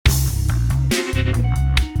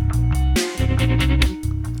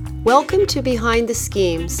Welcome to Behind the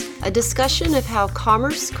Schemes, a discussion of how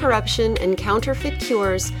commerce, corruption, and counterfeit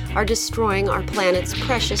cures are destroying our planet's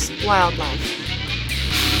precious wildlife.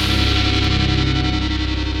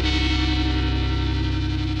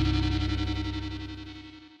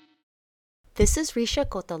 This is Risha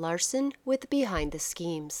Kota-Larsen with Behind the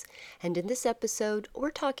Schemes, and in this episode,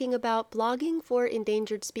 we're talking about blogging for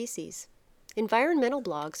endangered species. Environmental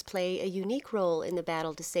blogs play a unique role in the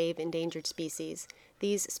battle to save endangered species.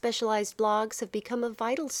 These specialized blogs have become a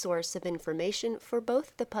vital source of information for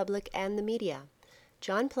both the public and the media.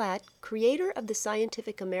 John Platt, creator of the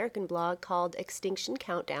Scientific American blog called Extinction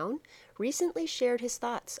Countdown, recently shared his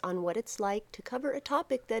thoughts on what it's like to cover a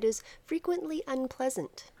topic that is frequently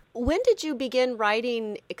unpleasant. When did you begin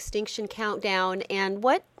writing Extinction Countdown, and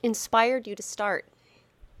what inspired you to start?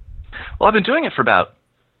 Well, I've been doing it for about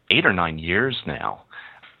 8 or 9 years now.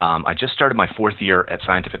 I just started my 4th year at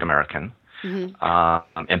Scientific American.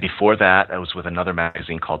 Mm-hmm. And before that, I was with another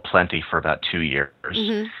magazine called Plenty for about 2 years.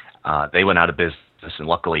 Mm-hmm. They went out of business, and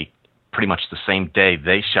luckily, pretty much the same day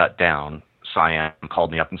they shut down, Cyan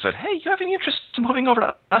called me up and said, "Hey, you have any interest in moving over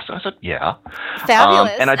to us?" And I said, "Yeah."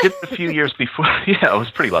 Fabulous. And I did it a few years before. Yeah, I was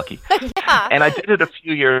pretty lucky. Yeah. And I did it a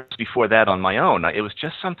few years before that on my own. It was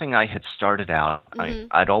just something I had started out. Mm-hmm.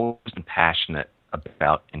 I'd always been passionate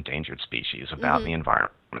about endangered species, about the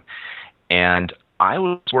environment. And I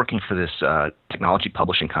was working for this technology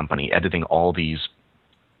publishing company, editing all these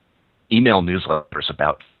email newsletters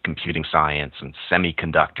about computing science and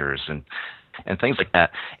semiconductors and things like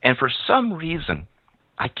that. And for some reason,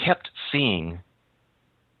 I kept seeing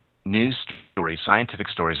news stories, scientific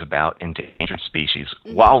stories about endangered species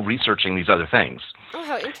while researching these other things. Oh,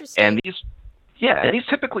 how interesting. And these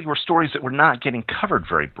typically were stories that were not getting covered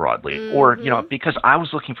very broadly, or, because I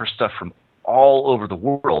was looking for stuff from all over the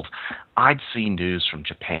world, I'd see news from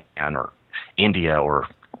Japan or India or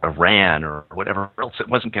Iran or whatever else that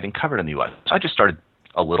wasn't getting covered in the U.S. So I just started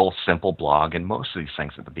a little simple blog, and most of these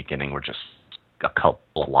things at the beginning were just a couple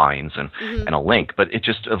of lines and a link, but it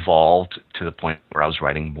just evolved to the point where I was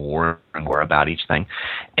writing more and more about each thing.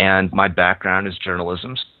 And my background is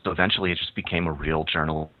journalism, so eventually it just became a real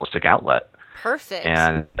journalistic outlet. Perfect.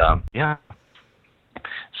 And so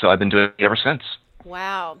I've been doing it ever since.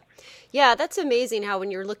 Wow. Yeah, that's amazing how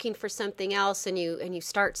when you're looking for something else and you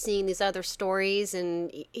start seeing these other stories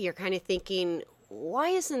and you're kind of thinking, why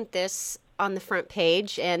isn't this on the front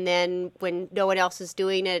page? And then when no one else is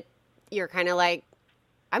doing it, you're kind of like,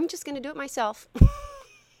 I'm just going to do it myself.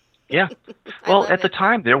 Yeah. Well, at the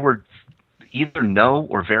time, there were either no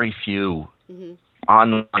or very few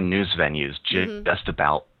online news venues just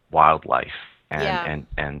about wildlife and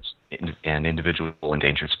individual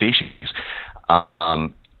endangered species.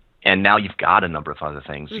 And now you've got a number of other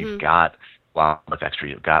things. You've got Wildlife Extra,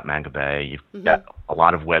 you've got Manga Bay, you've got a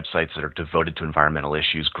lot of websites that are devoted to environmental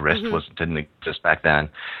issues. Grist didn't exist back then.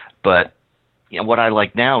 But what I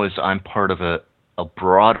like now is I'm part of a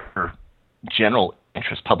broader general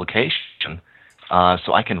interest publication,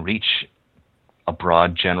 so I can reach a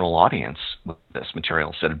broad general audience with this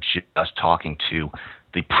material instead of just talking to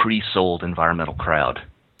the pre-sold environmental crowd.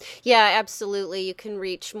 Yeah, absolutely. You can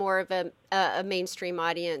reach more of a mainstream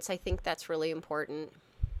audience. I think that's really important.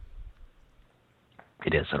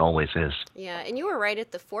 It is. It always is. Yeah, and you were right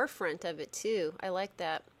at the forefront of it, too. I like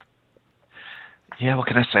that. Yeah, what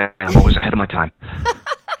can I say? I'm always ahead of my time.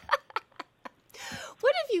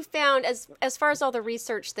 What have you found, as far as all the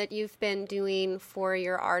research that you've been doing for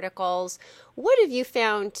your articles, what have you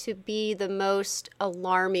found to be the most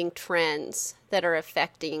alarming trends that are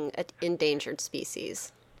affecting endangered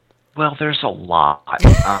species? Well, there's a lot.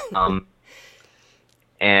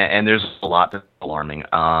 And there's a lot that's alarming.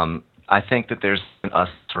 I think that there's an us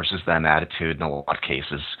versus them attitude in a lot of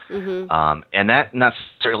cases. And that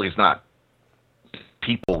necessarily is not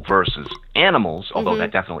people versus animals, although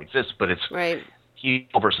that definitely exists, but it's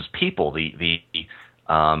people versus people, the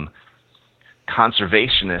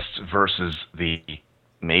conservationists versus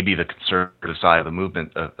maybe the conservative side of the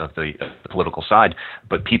movement of the political side,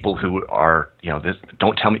 but people who are,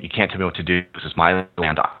 don't tell me, you can't tell me what to do. This is my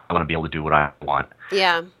land. I want to be able to do what I want.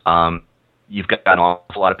 Yeah. You've got an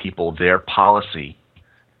awful lot of people, their policy,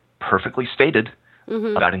 perfectly stated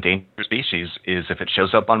about endangered species, is if it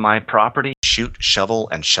shows up on my property, shoot, shovel,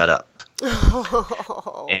 and shut up.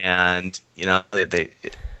 And, they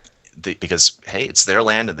because, hey, it's their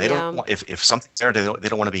land, and they don't want, if something's there, they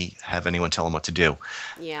don't want to have anyone tell them what to do.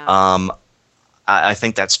 Yeah. I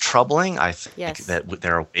think that's troubling. I think that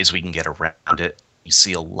there are ways we can get around it. You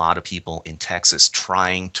see a lot of people in Texas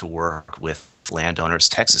trying to work with landowners.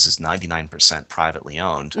 Texas is 99% privately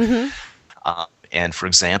owned. And for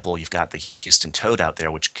example, you've got the Houston toad out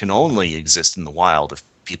there, which can only exist in the wild if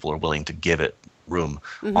people are willing to give it room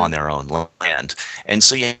on their own land. And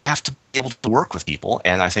so you have to be able to work with people.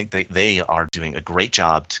 And I think they are doing a great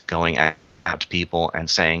job going out to people and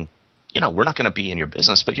saying, we're not going to be in your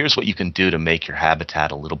business, but here's what you can do to make your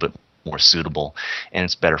habitat a little bit more suitable, and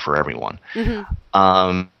it's better for everyone.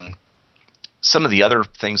 Some of the other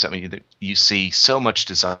things, you see so much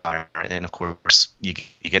desire, and of course you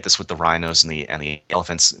get this with the rhinos and the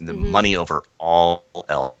elephants, the money over all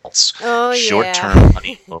else. Oh, short-term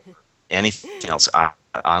money over anything else. I'm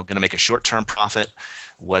going to make a short-term profit,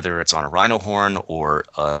 whether it's on a rhino horn or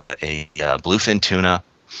a bluefin tuna.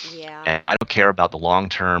 Yeah. And I don't care about the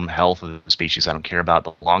long-term health of the species. I don't care about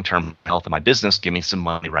the long-term health of my business. Give me some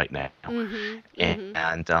money right now.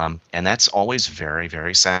 And that's always very,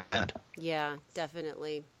 very sad. Yeah,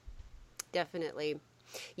 definitely.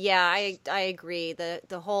 Yeah, I agree.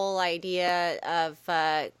 The whole idea of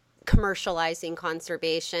commercializing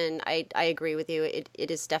conservation, I agree with you. It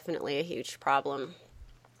is definitely a huge problem.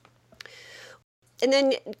 And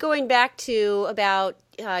then going back to about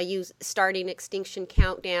you starting Extinction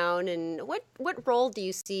Countdown, and what role do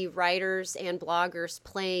you see writers and bloggers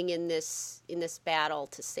playing in this battle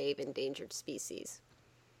to save endangered species?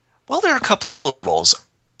 Well, there are a couple of roles.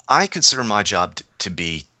 I consider my job to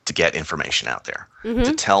be to get information out there,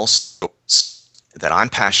 to tell stories that I'm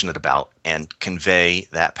passionate about and convey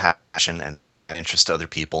that passion and interest to other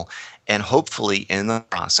people, and hopefully in the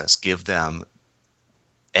process give them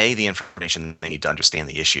the information they need to understand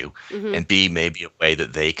the issue, and B, maybe a way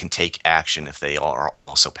that they can take action if they are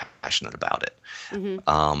also passionate about it.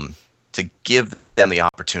 To give them the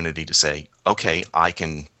opportunity to say, okay, I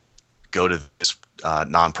can go to this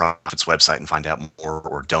nonprofit's website and find out more,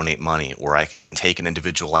 or donate money, or I can take an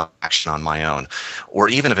individual action on my own, or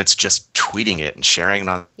even if it's just tweeting it and sharing it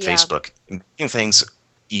on Facebook, making things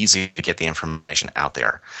easy to get the information out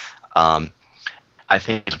there. I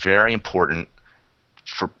think it's very important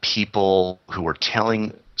for people who are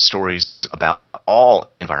telling stories about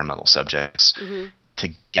all environmental subjects to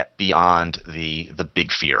get beyond the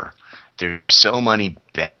big fear. There's so many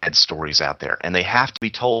bad stories out there, and they have to be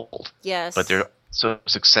told. Yes. But they're so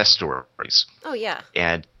success stories. Oh, yeah.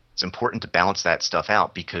 And it's important to balance that stuff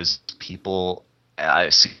out, because people, I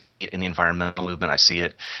see it in the environmental movement. I see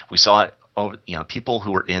it. We saw it. People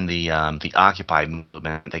who were in the Occupy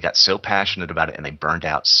movement, they got so passionate about it and they burned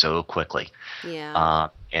out so quickly. Yeah.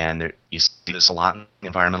 And you see this a lot in the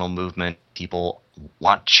environmental movement. People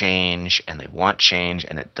want change and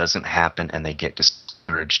it doesn't happen, and they get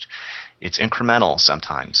discouraged. It's incremental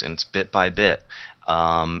sometimes, and it's bit by bit.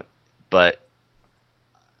 But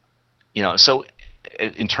so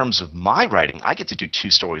in terms of my writing, I get to do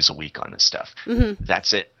 2 stories a week on this stuff.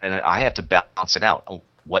 That's it, and I have to balance it out.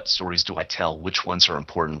 What stories do I tell? Which ones are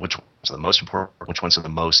important? Which ones are the most important? Which ones are the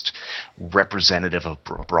most representative of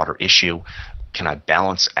a broader issue? Can I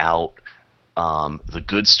balance out the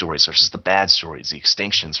good stories versus the bad stories, the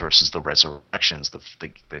extinctions versus the resurrections, the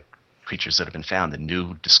creatures that have been found, the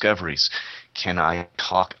new discoveries? Can I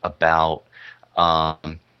talk about as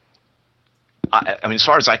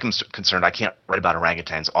far as I'm concerned, I can't write about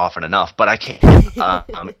orangutans often enough, but I can.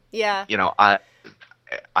 Yeah.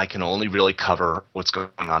 I can only really cover what's going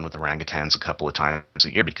on with orangutans a couple of times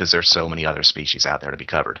a year, because there's so many other species out there to be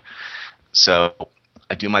covered. So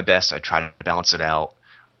I do my best. I try to balance it out,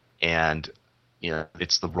 and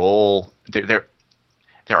it's the role. There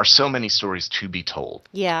are so many stories to be told.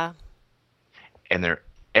 Yeah. And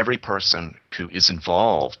every person who is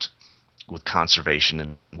involved with conservation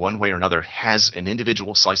in one way or another has an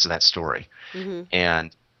individual slice of that story.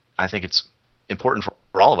 And I think it's important for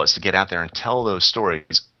all of us to get out there and tell those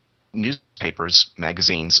stories. Newspapers,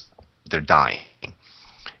 magazines, they're dying.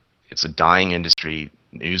 It's a dying industry.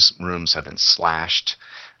 Newsrooms have been slashed.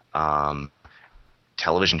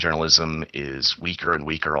 Television journalism is weaker and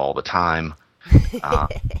weaker all the time.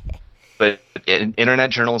 But internet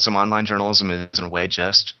journalism, online journalism is in a way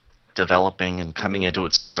just developing and coming into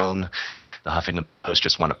its own. The Huffington Post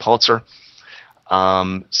just won a Pulitzer.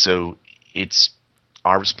 So it's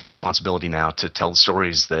our responsibility now to tell the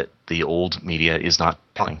stories that the old media is not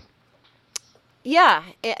telling. Yeah,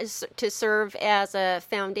 to serve as a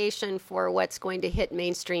foundation for what's going to hit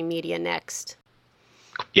mainstream media next.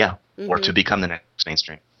 Yeah, or to become the next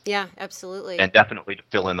mainstream. Yeah, absolutely. And definitely to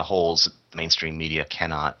fill in the holes that mainstream media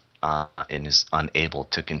cannot and is unable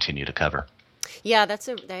to continue to cover. Yeah, that's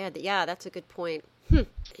a good point.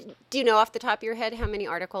 Do you know off the top of your head how many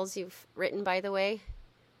articles you've written, by the way?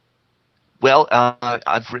 Well,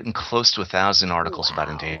 I've written close to 1,000 articles about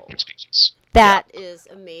endangered species. That is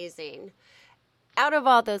amazing. Out of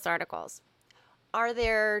all those articles, are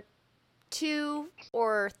there two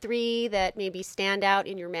or three that maybe stand out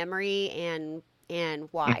in your memory, and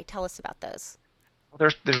why? Tell us about those.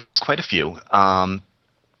 There's quite a few.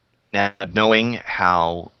 Now, knowing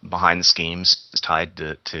how Behind the Schemes is tied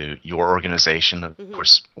to your organization, of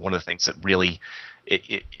course, one of the things that really,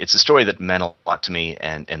 it's a story that meant a lot to me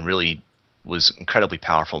and really was incredibly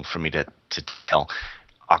powerful for me to tell.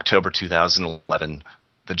 October 2011,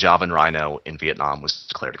 the Javan rhino in Vietnam was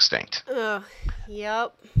declared extinct.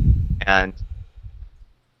 Yep. And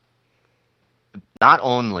not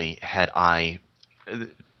only had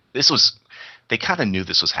they kind of knew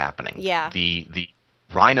this was happening. Yeah. The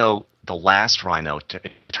rhino, the last rhino,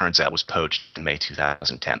 it turns out, was poached in May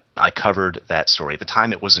 2010. I covered that story. At the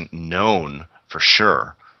time, it wasn't known for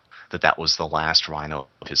sure that was the last rhino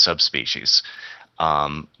of his subspecies.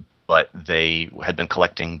 But they had been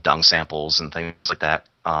collecting dung samples and things like that.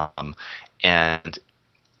 And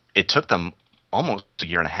it took them almost a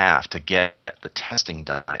year and a half to get the testing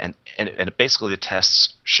done. And basically the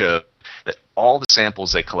tests showed that all the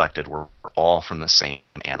samples they collected were all from the same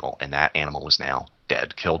animal, and that animal was now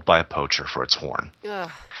dead, killed by a poacher for its horn.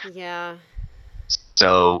 Yeah.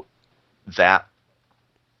 So that,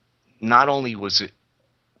 not only was it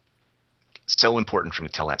so important for me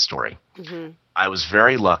to tell that story, I was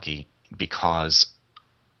very lucky because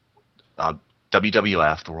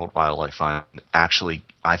WWF, the World Wildlife Fund, actually,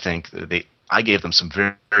 I think I gave them some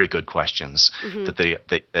very, very good questions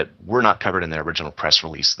that were not covered in their original press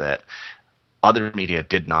release, that other media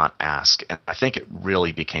did not ask. And I think it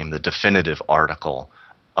really became the definitive article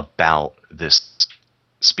about this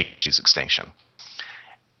species extinction.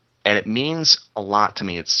 And it means a lot to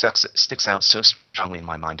me. It sticks out so strongly in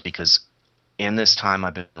my mind because in this time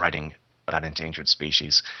I've been writing about endangered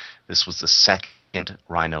species, this was the second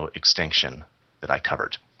rhino extinction that I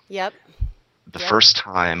covered. Yep. The first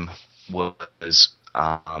time was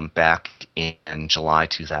back in July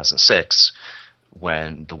 2006,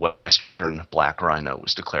 when the western black rhino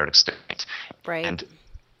was declared extinct. Right. And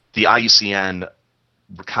the IUCN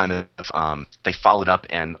kind of they followed up,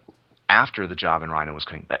 and after the Javan rhino was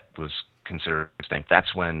considered extinct,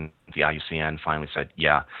 that's when the IUCN finally said,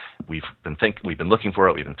 "Yeah, we've been looking for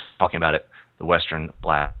it, we've been talking about it. The western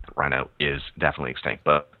black rhino is definitely extinct."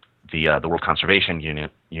 But the World Conservation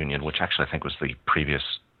Union, which actually I think was the previous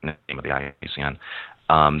name of the IUCN,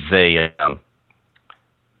 they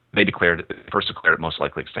first declared it most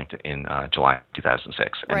likely extinct in July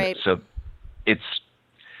 2006. And right. So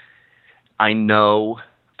I know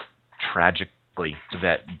tragically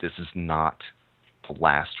that this is not the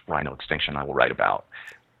last rhino extinction I will write about.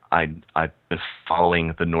 I've been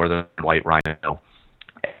following the northern white rhino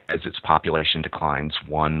as its population declines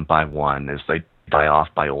one by one, as they die off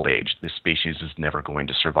by old age. This species is never going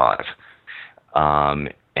to survive.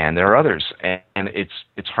 And there are others, and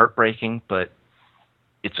it's heartbreaking, but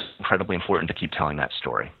it's incredibly important to keep telling that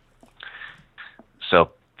story.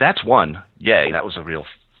 So that's one. Yay, that was a real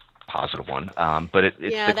positive one. But it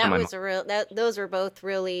yeah, that was those were both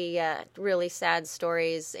really really sad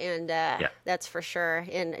stories, and that's for sure.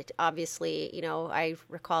 And obviously, I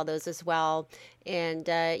recall those as well. And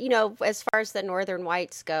as far as the northern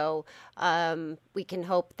whites go, we can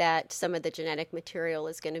hope that some of the genetic material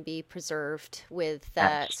is going to be preserved with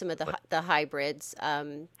some of the hybrids.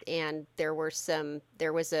 And there was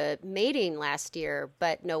a mating last year,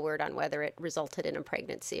 but no word on whether it resulted in a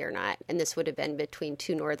pregnancy or not. And this would have been between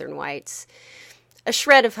two northern whites. A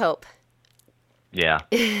shred of hope. Yeah.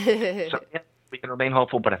 So we can remain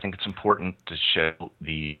hopeful, but I think it's important to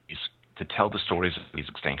to tell the stories of these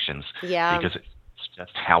extinctions. Yeah. Because it's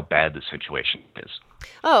just how bad the situation is.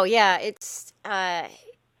 Oh yeah, it's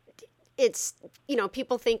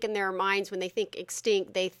people think in their minds when they think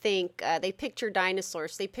extinct, they think they picture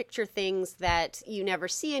dinosaurs, they picture things that you never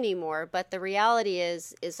see anymore. But the reality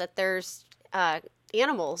is that there's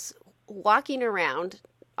animals walking around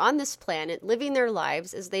on this planet, living their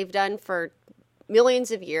lives as they've done for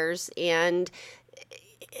millions of years, and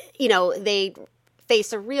they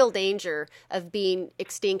face a real danger of being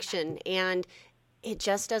extinction, and it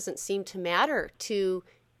just doesn't seem to matter to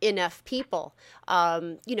enough people.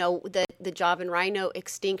 The Javan rhino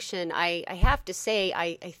extinction, I have to say,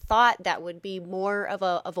 I thought that would be more of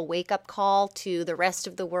a wake-up call to the rest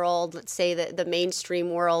of the world, let's say the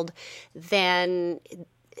mainstream world, than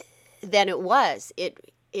it was.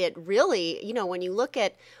 It really, when you look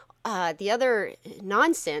at the other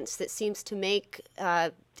nonsense that seems to make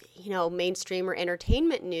mainstream or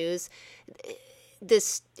entertainment news,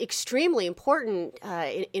 this extremely important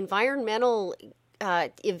environmental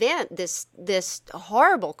event, this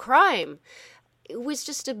horrible crime, it was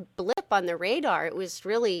just a blip on the radar. It was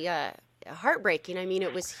really heartbreaking. I mean,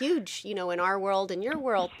 it was huge, in our world and your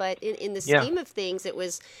world, but in the Yeah. scheme of things, it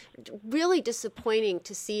was really disappointing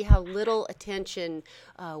to see how little attention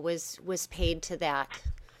was paid to that.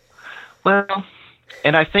 Well,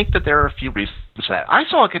 and I think that there are a few reasons for that. I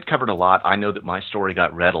saw it get covered a lot. I know that my story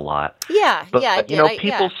got read a lot. Yeah, But, yeah, it did.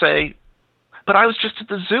 people say, but I was just at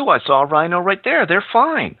the zoo. I saw a rhino right there. They're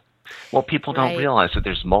fine. Well, people don't Right. realize that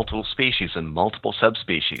there's multiple species and multiple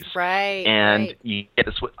subspecies. Right, And right. you get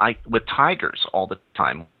this with tigers all the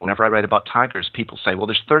time. Whenever I write about tigers, people say, well,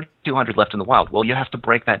 there's 3,200 left in the wild. Well, you have to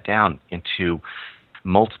break that down into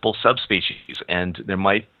multiple subspecies, and there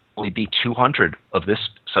might only be 200 of this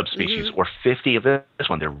subspecies or 50 of this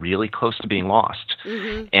one. They're really close to being lost.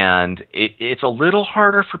 And it's a little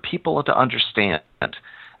harder for people to understand.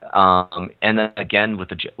 And then again, with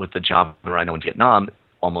the Java rhino in Vietnam,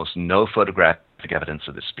 almost no photographic evidence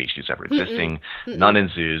of this species ever existing, none in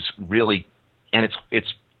zoos, really, and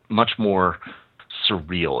it's much more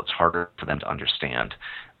surreal. It's harder for them to understand.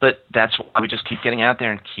 But that's why we just keep getting out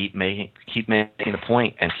there and keep making the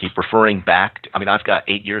point and keep referring back. I mean, I've got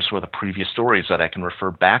 8 years worth of previous stories that I can refer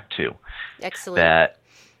back to. Excellent.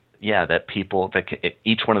 That people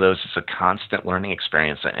each one of those is a constant learning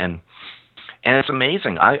experience, and it's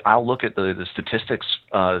amazing. I'll look at the statistics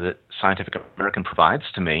that Scientific American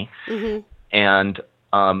provides to me, and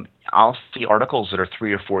I'll see articles that are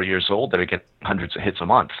 3 or 4 years old that are getting hundreds of hits a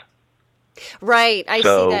month. Right. I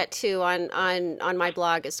So- see that too on my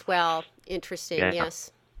blog as well. Interesting. Yeah. Yes.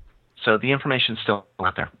 So the information's still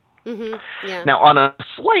out there. Yeah. Now, on a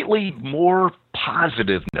slightly more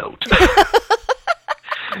positive note,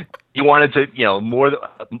 you wanted to,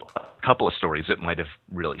 a couple of stories that might have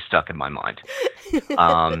really stuck in my mind.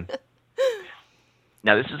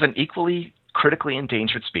 Now, this is an equally critically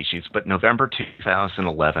endangered species, but November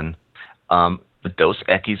 2011, the Dos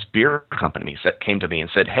Equis beer company came to me and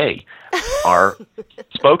said, hey, our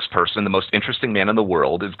spokesperson, the most interesting man in the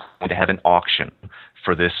world, is going to have an auction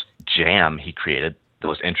for this jam he created, the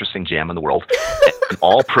most interesting jam in the world. And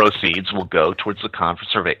all proceeds will go towards the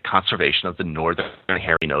conservation of the northern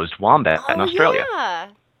hairy-nosed wombat in Australia. Yeah.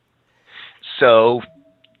 So,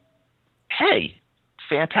 hey,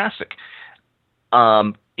 fantastic.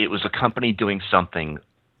 It was a company doing something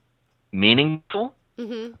meaningful,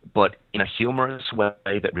 but in a humorous way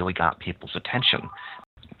that really got people's attention.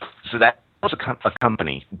 So that was a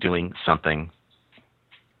company doing something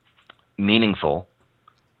meaningful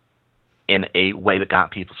in a way that got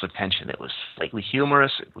people's attention. It was slightly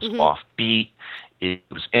humorous. It was offbeat. It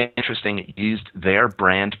was interesting. It used their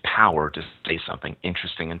brand power to say something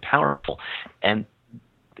interesting and powerful. And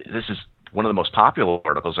this is one of the most popular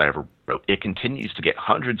articles I ever wrote. It continues to get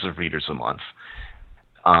hundreds of readers a month.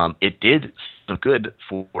 It did some good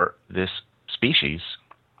for this species,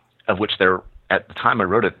 of which at the time I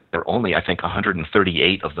wrote it, there are only, I think,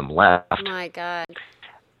 138 of them left. My God.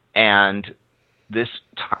 And this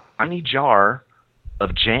tiny jar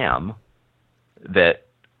of jam that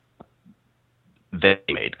they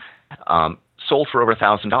made sold for over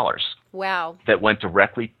 $1,000. Wow. That went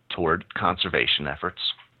directly toward conservation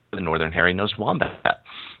efforts for the northern hairy-nosed wombat.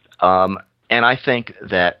 And I think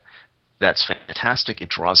that's fantastic. It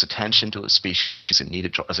draws attention to a species in need.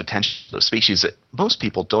 It draws attention to a species that most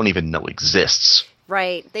people don't even know exists.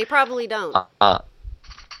 Right. They probably don't.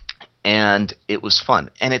 And it was fun.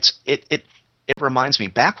 And it reminds me,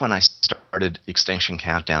 back when I started Extinction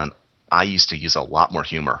Countdown, I used to use a lot more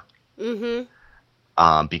humor. Because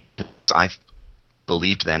I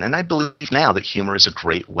believed then, and I believe now, that humor is a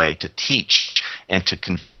great way to teach and to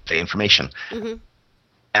convey information.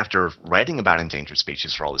 After writing about endangered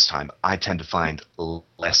species for all this time, I tend to find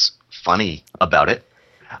less funny about it.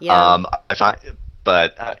 Yeah.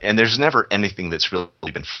 And there's never anything that's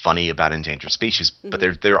really been funny about endangered species, but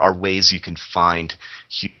there are ways you can find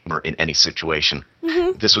humor in any situation.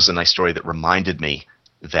 This was a nice story that reminded me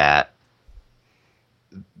that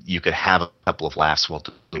you could have a couple of laughs while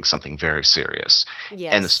doing something very serious.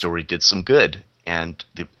 Yes. And the story did some good, and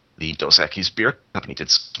the Dos Equis beer company did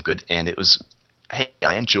some good, and it was, hey,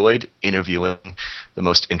 I enjoyed interviewing the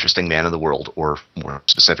most interesting man in the world, or more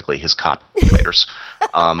specifically, his copywriters.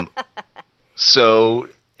 So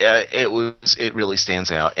it really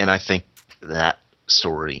stands out, and I think that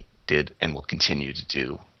story did and will continue to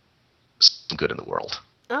do some good in the world.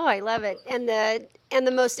 Oh, I love it. And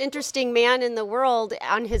the most interesting man in the world,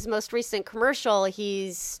 on his most recent commercial,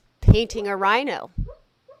 he's painting a rhino.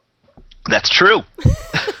 That's true.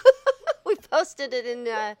 We posted it in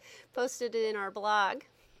our blog.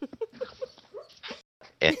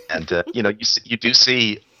 And you do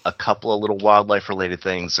see a couple of little wildlife related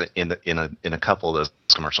things in a couple of those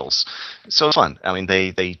commercials. So it's fun. I mean,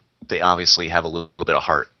 they they obviously have a little bit of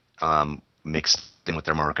heart mixed in with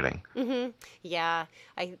their marketing. Yeah,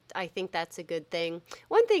 I think that's a good thing.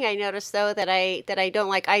 One thing I noticed though that I don't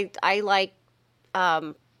like, I like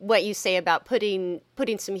what you say about putting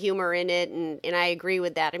some humor in it, and I agree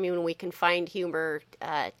with that. I mean, when we can find humor,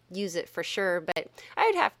 use it for sure. But I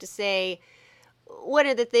would have to say one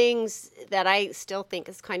of the things that I still think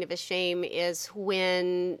is kind of a shame is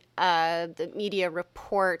when the media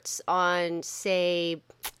reports on, say,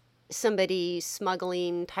 somebody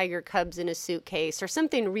smuggling tiger cubs in a suitcase or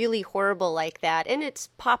something really horrible like that, and it's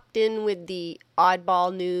popped in with the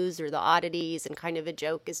oddball news or the oddities, and kind of a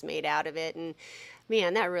joke is made out of it. And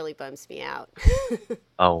man, that really bums me out.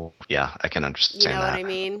 Oh, yeah, I can You understand know what that. I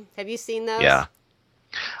mean? Have you seen those? Yeah,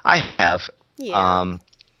 I have. Yeah.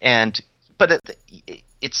 And but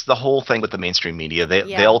it's the whole thing with the mainstream media.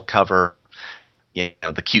 Yeah. They'll cover, you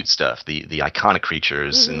know, the cute stuff, the iconic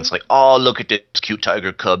creatures, and Mm-hmm. it's like, oh, look at this cute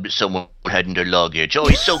tiger cub that someone had in their luggage. Oh,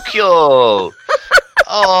 he's so cute. Oh,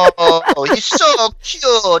 he's so cute.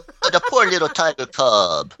 Oh, the poor little tiger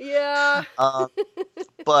cub. Yeah. Um,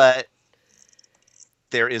 but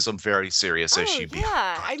there is a very serious Oh issue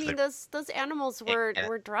yeah. I behind mean, it. those animals were And-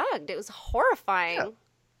 were drugged. It was horrifying.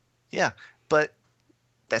 Yeah, but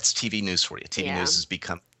that's TV news for you. TV Yeah. news has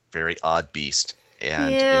become a very odd beast,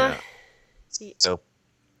 and Yeah. so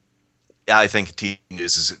yeah, I think TV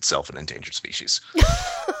news is itself an endangered species.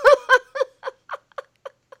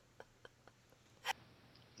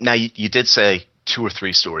 Now, you did say 2 or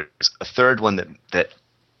 3 stories. A third one that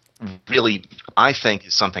really I think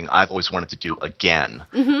is something I've always wanted to do again.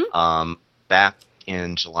 Back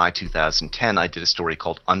in July 2010, I did a story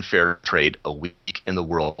called "Unfair Trade: A Week in the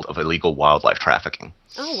World of Illegal Wildlife Trafficking."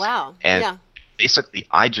 Oh wow. And Yeah. basically,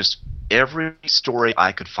 every story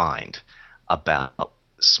I could find about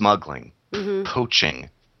smuggling, poaching,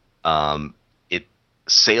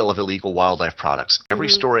 sale of illegal wildlife products, every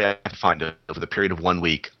story I could find over the period of 1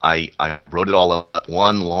 week, I wrote it all up,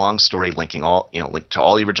 one long story linking linked to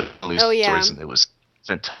all the original news Oh, yeah. stories, and it was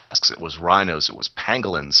tusks, it was rhinos, it was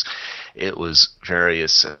pangolins, it was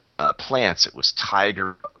various plants, it was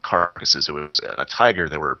tiger carcasses, it was a tiger,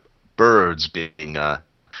 there were birds being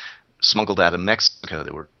smuggled out of Mexico.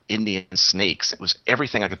 There were Indian snakes. It was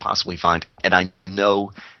everything I could possibly find. And I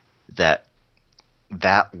know that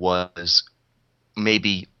was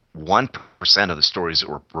maybe 1% of the stories that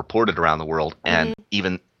were reported around the world. And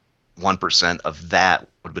even 1% of that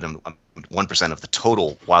would have been 1% of the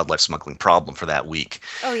total wildlife smuggling problem for that week.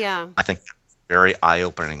 Oh yeah. I think very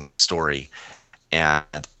eye-opening story. And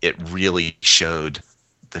it really showed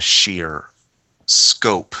the sheer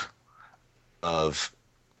scope of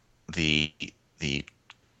the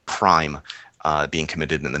crime being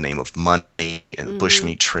committed in the name of money and the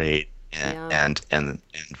bushmeat trade, and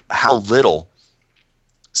how little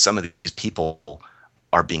some of these people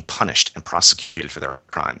are being punished and prosecuted for their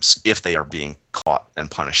crimes, if they are being caught and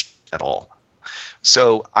punished at all.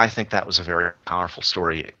 So I think that was a very powerful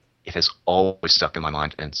story. It has always stuck in my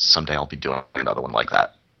mind, and someday I'll be doing another one like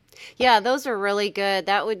that. Yeah, those are really good.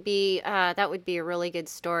 That would be a really good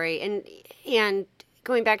story. And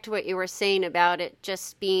going back to what you were saying about it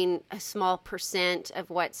just being a small percent of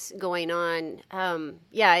what's going on,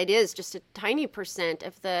 yeah, it is just a tiny percent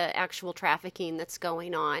of the actual trafficking that's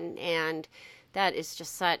going on, and that is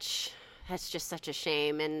just such a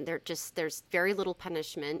shame. And there's very little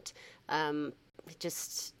punishment.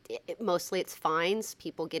 Mostly it's fines,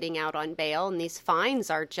 people getting out on bail, and these fines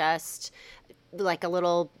are just like a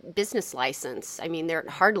little business license. I mean, they're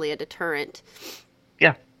hardly a deterrent.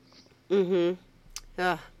 Yeah.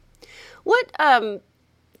 What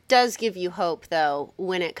does give you hope, though,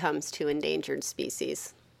 when it comes to endangered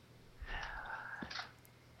species?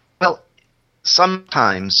 Well,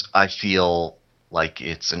 sometimes I feel like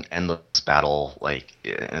it's an endless battle, like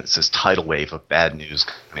it's this tidal wave of bad news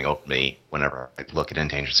coming over me whenever I look at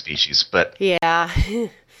endangered species. But Yeah.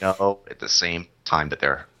 at the same time that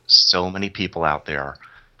there are so many people out there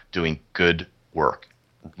doing good work,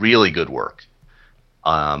 really good work,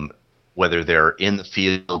 whether they're in the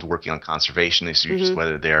field working on conservation issues,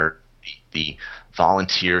 whether they're the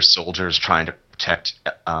volunteer soldiers trying to protect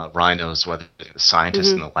rhinos, whether they're the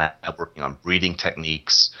scientists in the lab working on breeding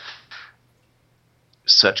techniques.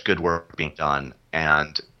 Such good work being done,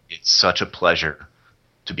 and it's such a pleasure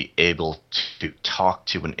to be able to talk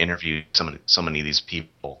to and interview so many of these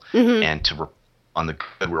people, and to on the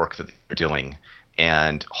good work that they're doing,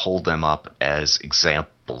 and hold them up as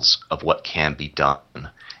examples of what can be done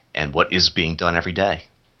and what is being done every day.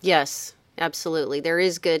 Yes, absolutely. There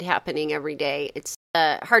is good happening every day. It's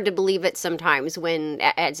hard to believe it sometimes when,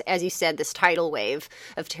 as you said, this tidal wave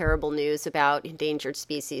of terrible news about endangered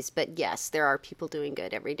species. But yes, there are people doing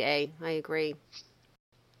good every day. I agree.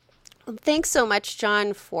 Well, thanks so much,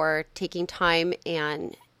 John, for taking time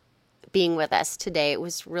and being with us today. It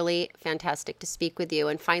was really fantastic to speak with you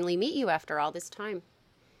and finally meet you after all this time.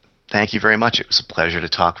 Thank you very much. It was a pleasure to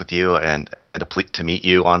talk with you and to meet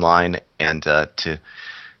you online and to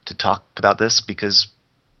talk about this, because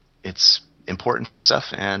it's important stuff,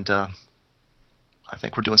 and I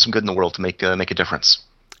think we're doing some good in the world to make a difference.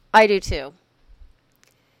 I do too.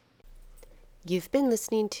 You've been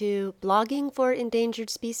listening to Blogging for Endangered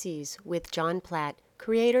Species with John Platt,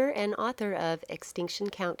 creator and author of Extinction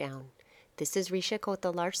Countdown. This is Risha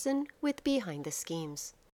Kota Larson with Behind the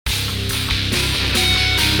Schemes.